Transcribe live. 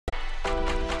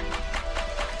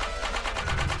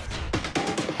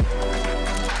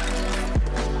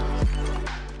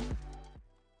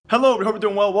Hello, we hope you're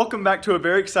doing well. Welcome back to a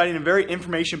very exciting and very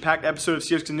information-packed episode of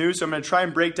CSGO News. So I'm going to try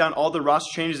and break down all the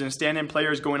roster changes and stand-in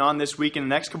players going on this week and the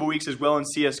next couple weeks as well in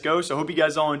CSGO. So I hope you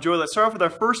guys all enjoy. Let's start off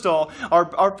with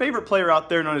our favorite player out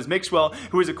there known as Mixwell,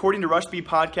 who is, according to Rush B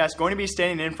Podcast, going to be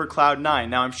standing in for Cloud9.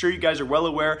 Now, I'm sure you guys are well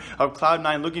aware of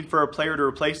Cloud9 looking for a player to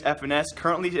replace FNS,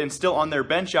 currently and still on their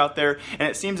bench out there, and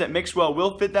it seems that Mixwell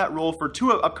will fit that role for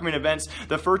two upcoming events,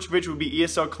 the first of which will be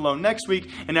ESL Cologne next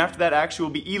week, and after that actually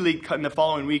will be E-League in the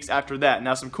following weeks after that.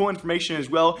 Now, some cool information as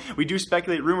well. We do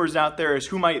speculate rumors out there as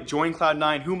who might join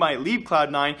Cloud9, who might leave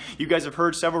Cloud9. You guys have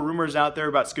heard several rumors out there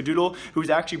about Skadoodle,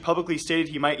 who's actually publicly stated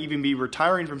he might even be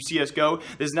retiring from CSGO.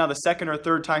 This is now the second or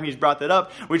third time he's brought that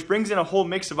up, which brings in a whole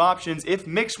mix of options. If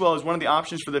Mixwell is one of the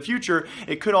options for the future,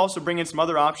 it could also bring in some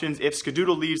other options if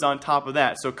Skadoodle leaves on top of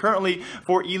that. So currently,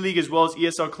 for E-League as well as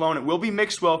ESL Cologne, it will be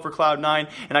Mixwell for Cloud9,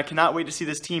 and I cannot wait to see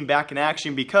this team back in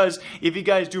action because if you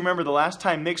guys do remember, the last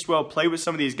time Mixwell played with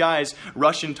some of these guys,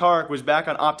 Rush and Tarek, was back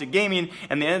on Optic Gaming,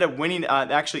 and they ended up winning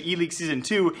actually E-League Season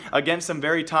 2 against some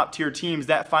very top tier teams.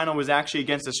 That final was actually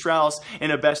against Astralis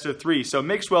in a best of 3. So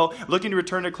Mixwell looking to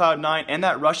return to Cloud9 and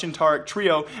that Rush and Tarek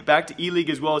trio back to E-League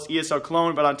as well as ESL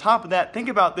Cologne. But on top of that, think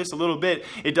about this a little bit.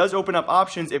 It does open up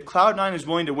options if Cloud9 is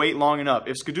willing to wait long enough.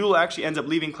 If Skadoodle actually ends up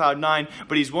leaving Cloud9,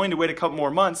 but he's willing to wait a couple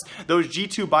more months, those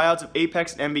G2 buyouts of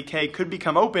Apex and MBK could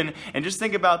become open. And just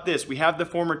think about this. We have the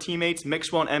former teammates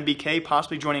Mixwell and MBK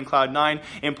possibly joining Cloud9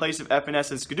 in place of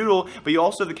FNS and Skadoodle, but you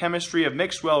also have the chemistry of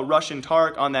Mixwell, Rush, and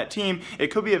Tarek on that team. It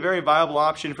could be a very viable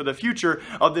option for the future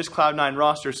of this Cloud9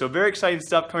 roster. So very exciting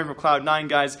stuff coming from Cloud9,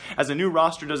 guys, as a new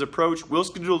roster does approach. Will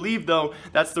Skadoodle leave, though?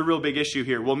 That's the real big issue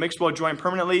here. Will Mixwell join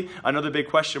permanently? Another big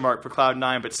question mark for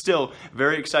Cloud9, but still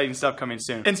very exciting stuff coming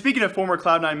soon. And speaking of former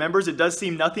Cloud9 members, it does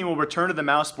seem N0thing will return to the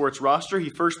Mousesports roster. He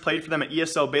first played for them at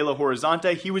ESL Belo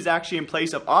Horizonte. He was actually in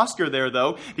place of Oscar there,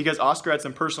 though, because Oscar had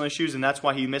some personal issues, and that's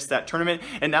why he missed that tournament.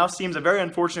 And now seems very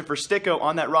unfortunate for Styko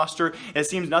on that roster. It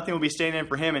seems N0thing will be staying in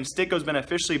for him, and Styko's been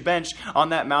officially benched on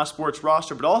that Mousesports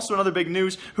roster. But also another big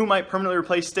news, who might permanently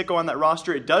replace Styko on that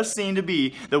roster? It does seem to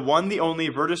be the one, the only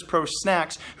Virtus Pro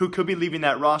Snax, who could be leaving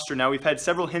that roster. Now, we've had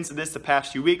several hints of this the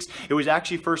past few weeks. It was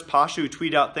actually first Pasha who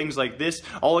tweeted out things like this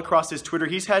all across his Twitter.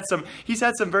 He's had some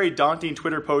very daunting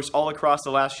Twitter posts all across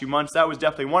the last few months. That was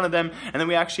definitely one of them. And then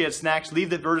we actually had Snax leave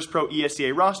the Virtus Pro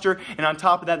ESEA roster. And on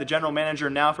top of that, the general manager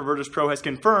now for Virtus Pro has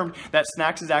confirmed that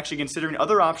Snax is actually considering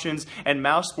other options, and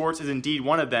Mousesports is indeed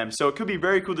one of them. So it could be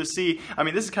very cool to see. I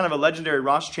mean, this is kind of a legendary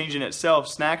roster change in itself.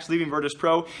 Snax leaving Virtus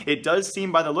Pro. It does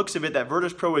seem by the looks of it that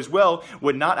Virtus Pro as well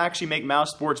would not actually make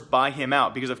Mousesports buy him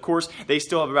out, because of course they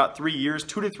still have about 3 years,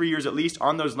 2 to 3 years at least,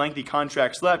 on those lengthy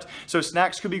contracts left. So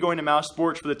Snax could be going to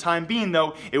Mousesports. For the time being,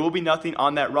 though, it will be N0thing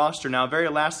on that roster. Now, very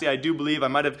lastly, I do believe I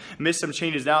might have missed some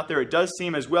changes out there. It does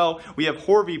seem as well we have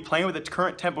Horvy playing with the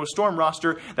current Tempo Storm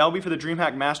roster. That will be for the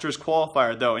Dreamhack Masters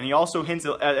qualifier, though, and he also hints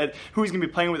at who he's going to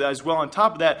be playing with as well. On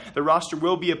top of that, the roster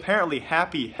will be apparently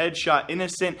Happy, Headshot,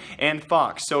 Innocent, and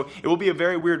Fox. So it will be a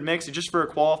very weird mix just for a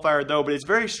qualifier, though, but it's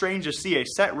very strange to see a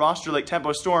set roster like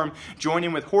Tempo Storm join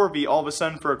in with Horvy all of a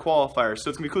sudden for a qualifier. So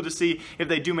it's going to be cool to see if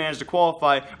they do manage to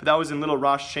qualify, but that was in little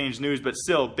roster change news, but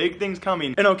still, big things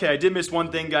coming. And okay, I did miss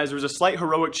one thing, guys. There was a slight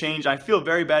heroic change. I feel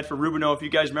very bad for Rubino. If you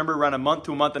guys remember, around a month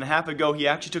to a month and a half ago, he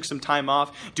actually took some time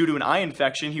off due to an eye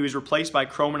infection. He was replaced by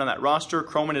Kroman on that roster.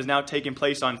 Kroman is now taking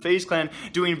place on FaZe Clan,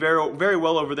 doing very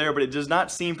well over there, but it does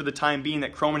not seem for the time being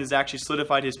that Kroman has actually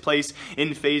solidified his place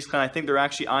in FaZe Clan. I think they're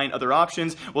actually eyeing other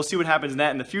options. We'll see what happens in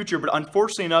that in the future, but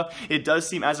unfortunately enough, it does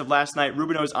seem as of last night,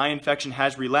 Rubino's eye infection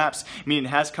has relapsed, meaning it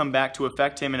has come back to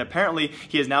affect him, and apparently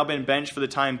he has now been benched for the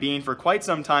time being for quite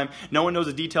some time. No one knows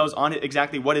the details on it,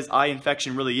 exactly what his eye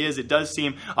infection really is. It does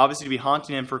seem obviously to be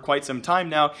haunting him for quite some time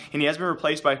now, and he has been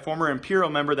replaced by former Imperial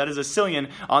member, that is a Cillian,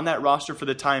 on that roster for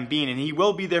the time being, and he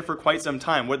will be there for quite some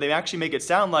time. What they actually make it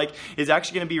sound like is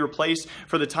actually going to be replaced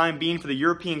for the time being for the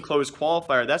European closed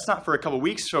qualifier. That's not for a couple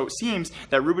weeks, so it seems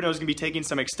that Rubino is going to be taking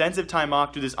some extensive time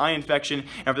off due to this eye infection,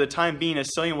 and for the time being, a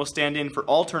Cillian will stand in for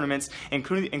all tournaments,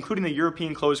 including the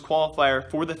European closed qualifier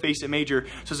for the Faceit Major.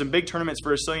 So some big tournaments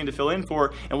for a Cillian to fill in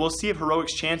for, and we'll see if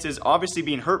Heroic's chances, obviously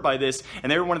being hurt by this,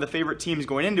 and they were one of the favorite teams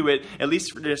going into it, at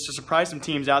least just to surprise some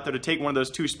teams out there to take one of those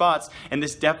two spots, and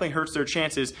this definitely hurts their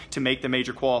chances to make the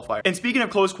major qualifier. And speaking of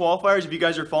closed qualifiers, if you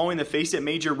guys are following the Faceit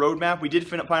Major roadmap, we did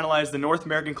finalize the North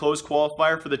American closed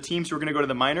qualifier for the teams who are going to go to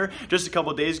the minor just a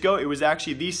couple days ago. It was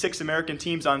actually these 6 American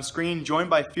teams on screen, joined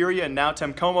by Furia and now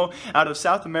Temcomo out of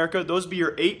South America. Those will be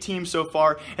your 8 teams so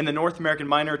far in the North American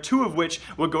minor, 2 of which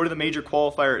will go to the major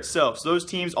qualifier itself. So those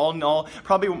teams, all in all,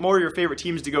 probably more of your favorite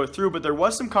teams to go through, but there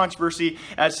was some controversy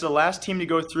as to the last team to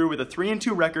go through with a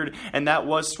 3-2 record, and that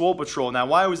was Swole Patrol. Now,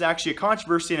 why it was actually a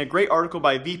controversy a great article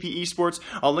by VP Esports,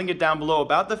 I'll link it down below,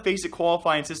 about the Faceit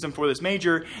qualifying system for this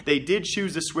major. They did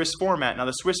choose the Swiss format. Now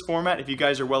the Swiss format, if you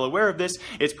guys are well aware of this,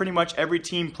 it's pretty much every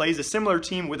team plays a similar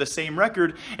team with the same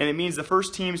record, and it means the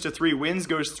first teams to 3 wins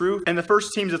goes through, and the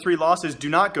first teams to 3 losses do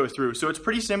not go through. So it's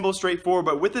pretty simple, straightforward,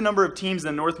 but with the number of teams in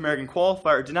the North American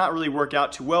qualifier, it did not really work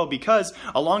out too well, because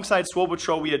alongside Swole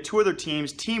Patrol, we had 2 other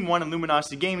teams, TeamOne and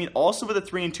Luminosity Gaming, also with a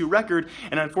 3-2 record,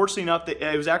 and unfortunately enough,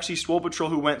 it was actually Swole Patrol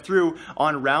who went through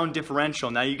on round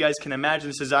differential. Now you guys can imagine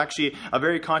this is actually a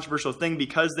very controversial thing,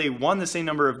 because they won the same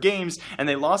number of games and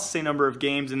they lost the same number of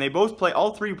games, and they both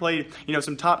all 3 played, you know,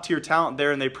 some top tier talent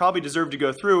there, and they probably deserved to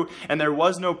go through, and there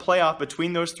was no playoff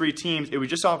between those 3 teams. It was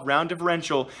just off round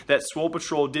differential that Swole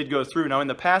Patrol did go through. Now in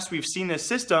the past, we've seen this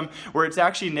system where it's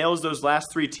actually nails those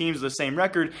last 3 teams with the same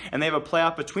record, and they have a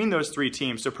playoff between those 3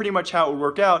 teams. So pretty much how it would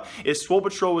work out is Swole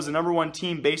Patrol was the number 1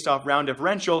 team based off round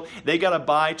differential. They got a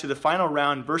bye to the final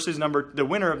round versus the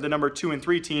winner of the number 2 and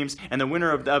 3 teams, and the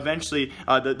winner of eventually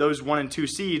those 1 and 2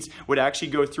 seeds would actually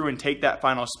go through and take that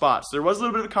final spot. So there was a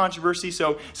little bit of controversy,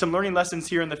 so some learning lessons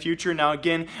here in the future. Now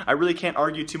again, I really can't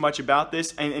argue too much about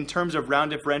this, and in terms of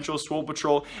round differential, Swole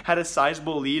Patrol had a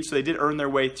sizable lead, so they did earn their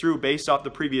way through based off the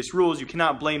previous rules. You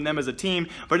cannot blame them as a team,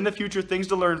 but in the future, things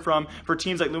to learn from for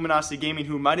teams like Luminosity Gaming,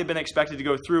 who might have been expected to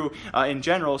go through in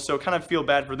general, so kind of feel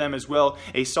bad for them as well.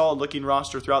 A solid looking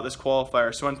roster throughout this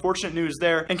qualifier, so unfortunate news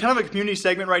there. And kind of a community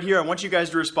segment right here, I want you guys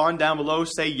to respond down below,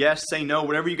 say yes, say no,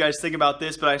 whatever you guys think about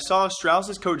this, but I saw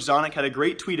Strauss's coach Zonic had a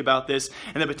great tweet about this,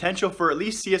 and the potential for at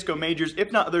least CSGO majors,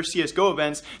 if not other CSGO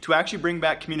events, to actually bring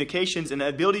back communications and the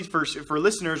ability for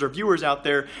listeners or viewers out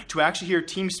there to actually hear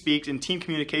team speaks and team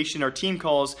communication or team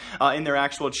calls in their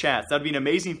actual chats. That'd be an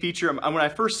amazing feature. When I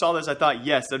first saw this, I thought,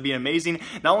 yes, that'd be amazing.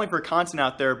 Not only for content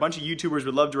out there, a bunch of YouTubers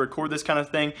would love to record this kind of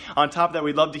thing. On top of that,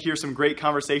 we'd love to hear some great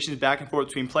conversations back and forth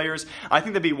between players. I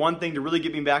think that'd be one thing to really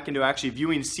get me back into actually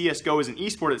viewing CSGO as an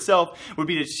esport itself, would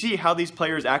be to see how these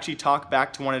players actually talk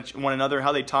back to one another,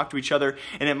 how they talk to each other,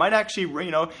 and it might actually,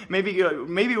 you know, maybe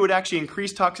it would actually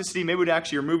increase toxicity, maybe it would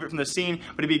actually remove it from the scene,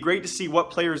 but it'd be great to see what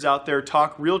players out there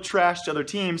talk real trash to other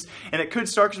teams, and it could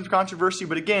start some controversy,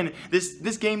 but again,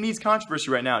 this game needs controversy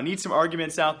right now. It needs some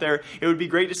arguments out there. It would be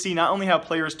great to see not only how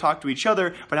players talk to each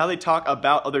other, but how they talk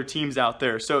about other teams out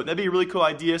there. So that'd be a really cool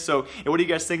idea. So what do you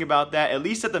guys think about that? At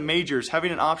least at the majors,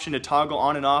 having an option to toggle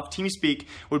on and off TeamSpeak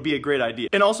would be a great idea.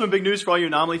 And also in big news for all you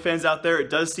Anomaly fans out there, it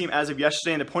does seem as of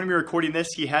yesterday, and the point of me recording this,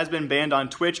 he has been banned on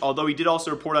Twitch, although he did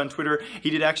also report on Twitter. He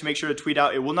did actually make sure to tweet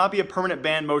out, it will not be a permanent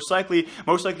ban, most likely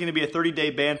going to be a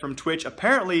 30-day ban from Twitch,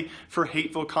 apparently for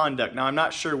hateful conduct. Now I'm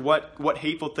not sure what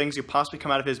hateful things could possibly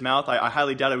come out of his mouth. I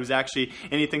highly doubt it was actually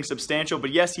anything substantial,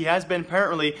 but yes, he has been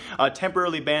apparently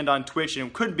temporarily banned on Twitch, and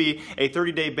it could be a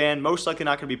 30-day ban, most likely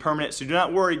not going to be permanent, so do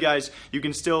not worry guys, you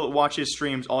can still watch his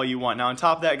streams all you want. Now on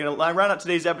top of that, I'm going to round out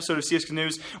today's episode of CSGO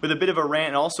News with a bit of a rant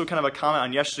and also kind of a comment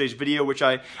on yesterday's video, which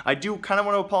I do kind of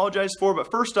want to apologize for, but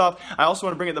first off, I also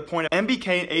want to bring up the point of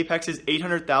MBK and Apex's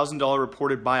 $800,000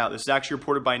 reported buyout. This is actually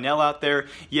reported by Nell out there.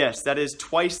 Yes, that is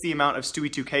twice the amount of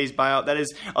Stewie2K's buyout. That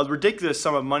is a ridiculous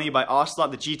sum of money by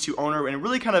Ocelot, the G2 owner, and it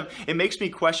really kind of, it makes me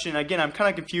question. Again, I'm kind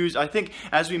of confused. I think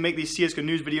as we make these CSGO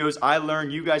News videos, I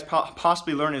learn, you guys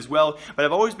possibly learn as well, but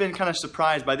I've always been kind of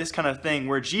surprised by this kind of thing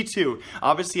where G2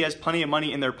 obviously has plenty of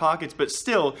money in their pockets, but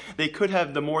still, they could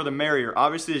have the more the merrier.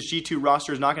 Obviously, this G2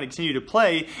 roster is not going to continue to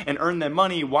play and earn them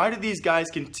money. Why do these guys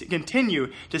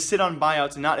continue to sit on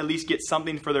buyouts and not at least get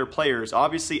something for their players?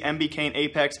 Obviously, MBK and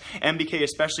Apex, MBK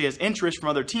especially has interest from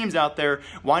other teams out there.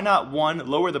 Why not, one,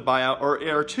 lower the buyout,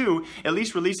 or two, at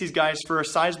least release these guys for a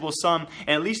sizable sum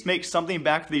and at least make something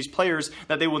back for these players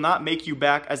that they will not make you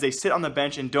back as they sit on the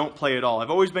bench and don't play at all. I've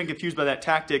always been confused by that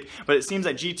tactic, but it seems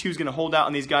like G2 is going to hold out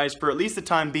on these guys for at least the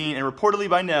time being, and reportedly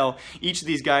by Nell, each of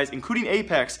these guys, including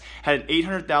Apex, had an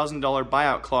 $800,000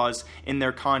 buyout clause in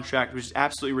their contract, which is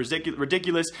absolutely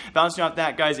ridiculous. Bouncing off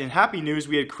that, guys, in happy news,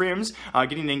 we had Krimz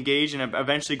getting engaged and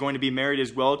eventually going to be married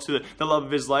as well to the love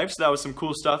of his life, so that was some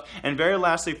cool stuff. And very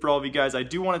lastly, for all of you guys, I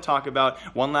do want to talk about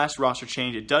one last roster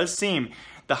change. It does seem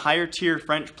the higher tier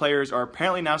French players are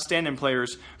apparently now stand-in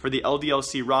players for the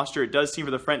LDLC roster. It does seem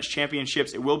for the French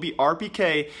championships, it will be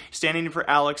RPK standing in for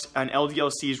Alex on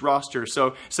LDLC's roster.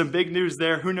 So some big news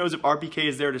there. Who knows if RPK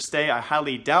is there to stay? I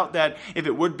highly doubt that. If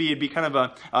it would be, it'd be kind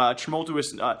of a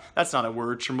tumultuous, that's not a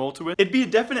word, tumultuous. It'd be a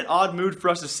definite odd mood for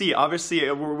us to see. Obviously,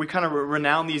 we kind of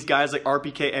renown these guys like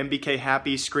RPK, MBK,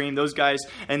 Happy, Scream, those guys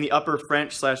in the upper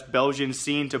French/Belgian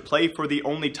scene to play for the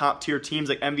only top tier teams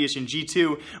like Envious and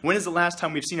G2. When is the last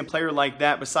time we we've seen a player like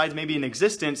that, besides maybe in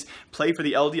existence, play for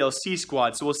the LDLC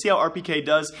squad. So we'll see how RPK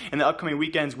does in the upcoming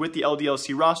weekends with the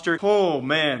LDLC roster. Oh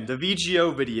man, the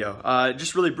VGO video.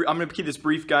 Just really, I'm gonna keep this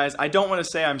brief, guys. I don't want to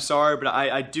say I'm sorry, but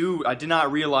I did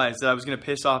not realize that I was gonna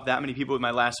piss off that many people with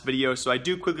my last video. So I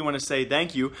do quickly want to say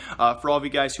thank you for all of you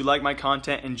guys who like my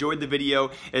content, enjoyed the video,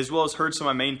 as well as heard some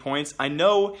of my main points. I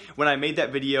know when I made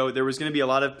that video, there was gonna be a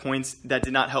lot of points that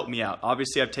did not help me out.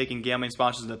 Obviously, I've taken gambling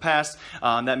sponsors in the past.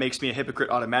 That makes me a hypocrite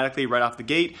automatically right off the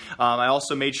gate. I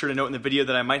also made sure to note in the video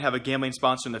that I might have a gambling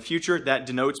sponsor in the future. That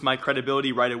denotes my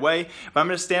credibility right away. But I'm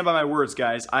going to stand by my words,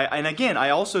 guys. And again, I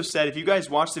also said if you guys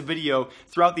watch the video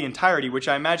throughout the entirety, which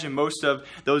I imagine most of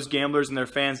those gamblers and their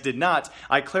fans did not,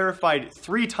 I clarified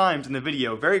 3 times in the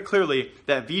video very clearly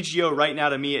that VGO right now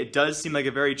to me, it does seem like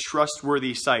a very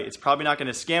trustworthy site. It's probably not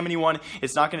going to scam anyone.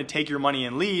 It's not going to take your money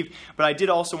and leave. But I did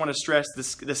also want to stress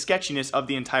the sketchiness of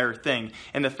the entire thing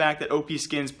and the fact that OP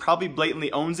Skins probably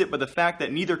blatantly owns it, but the fact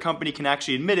that neither company can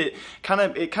actually admit it kind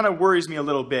of worries me a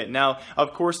little bit. Now,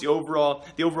 of course, the overall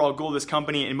goal of this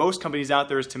company and most companies out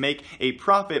there is to make a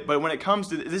profit, but when it comes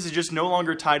to this, is just no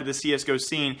longer tied to the CS:GO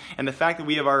scene, and the fact that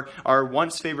we have our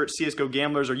once favorite CS:GO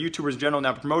gamblers or YouTubers in general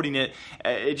now promoting it,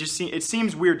 it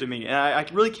seems weird to me, and I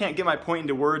really can't get my point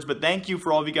into words. But thank you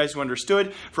for all of you guys who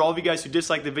understood, for all of you guys who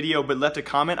disliked the video but left a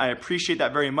comment. I appreciate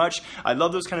that very much. I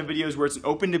love those kind of videos where it's an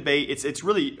open debate. It's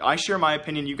really, I share my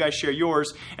opinion, you guys share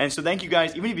yours, and so thank you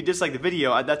guys. Even if you dislike the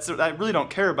video, I really don't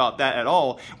care about that at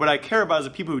all. What I care about is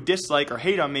the people who dislike or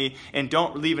hate on me and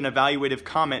don't leave an evaluative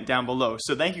comment down below.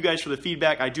 So thank you guys for the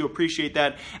feedback. I do appreciate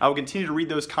that. I will continue to read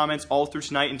those comments all through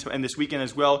tonight and this weekend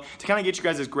as well to kind of get you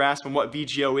guys' grasp on what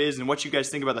VGO is and what you guys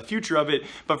think about the future of it.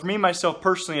 But for me, myself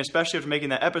personally, especially after making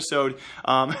that episode,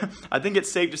 I think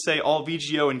it's safe to say all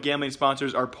VGO and gambling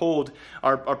sponsors are pulled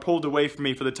away from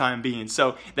me for the time being.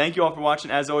 So thank you all for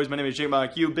watching. As always, my name is Jake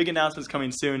Buyouts. Big announcements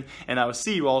coming soon, and I will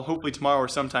see you all hopefully tomorrow or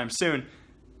sometime soon.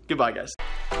 Goodbye,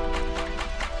 guys.